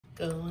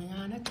Going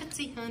on a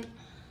Tootsie hunt.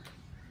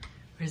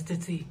 Where's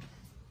Tootsie?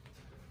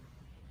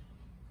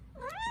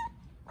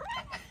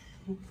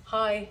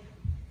 Hi.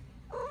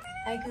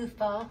 Hi,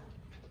 goofball.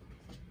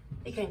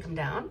 You can't come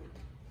down.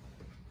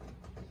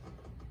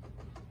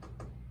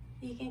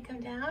 You can't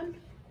come down?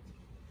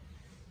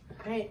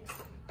 All right,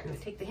 I'm gonna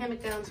take the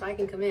hammock down so I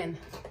can come in.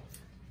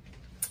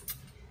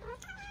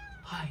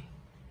 Hi.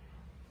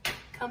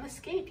 Come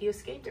escape. You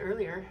escaped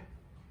earlier.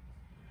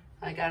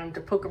 I got him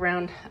to poke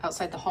around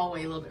outside the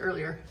hallway a little bit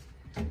earlier.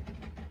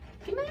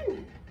 Come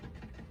in.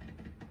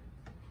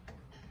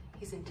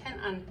 He's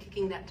intent on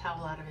kicking that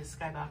towel out of his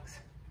skybox.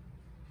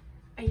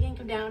 Are you gonna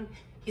come down?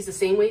 He's the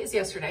same weight as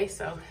yesterday,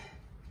 so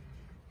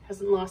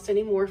hasn't lost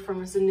any more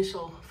from his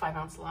initial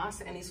 5-ounce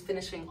loss, and he's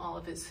finishing all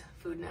of his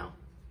food now.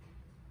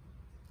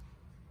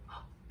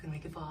 Oh, gonna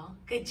make it fall.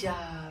 Good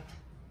job.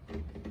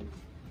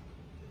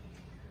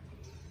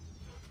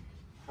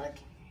 Look,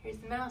 here's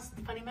the mouse,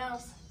 the funny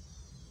mouse.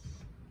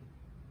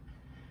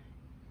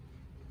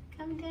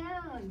 Come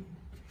down.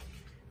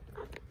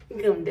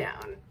 Come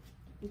down.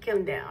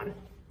 Come down.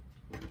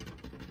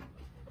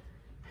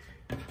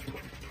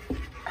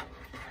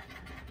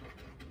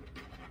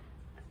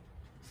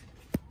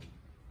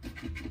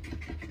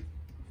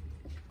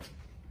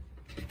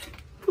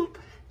 Poop.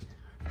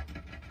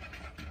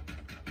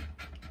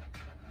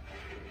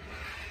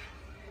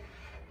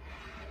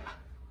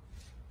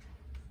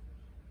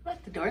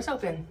 Look, the door's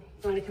open.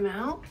 You want to come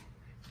out?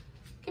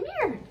 Come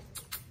here.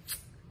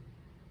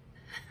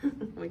 Oh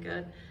my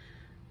God,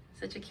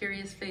 such a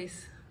curious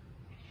face.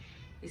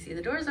 You see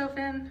the door's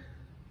open.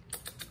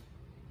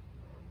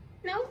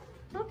 No?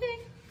 Okay.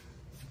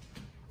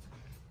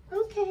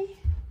 Okay.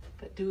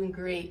 But doing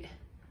great.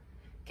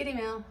 Kitty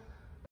Mel.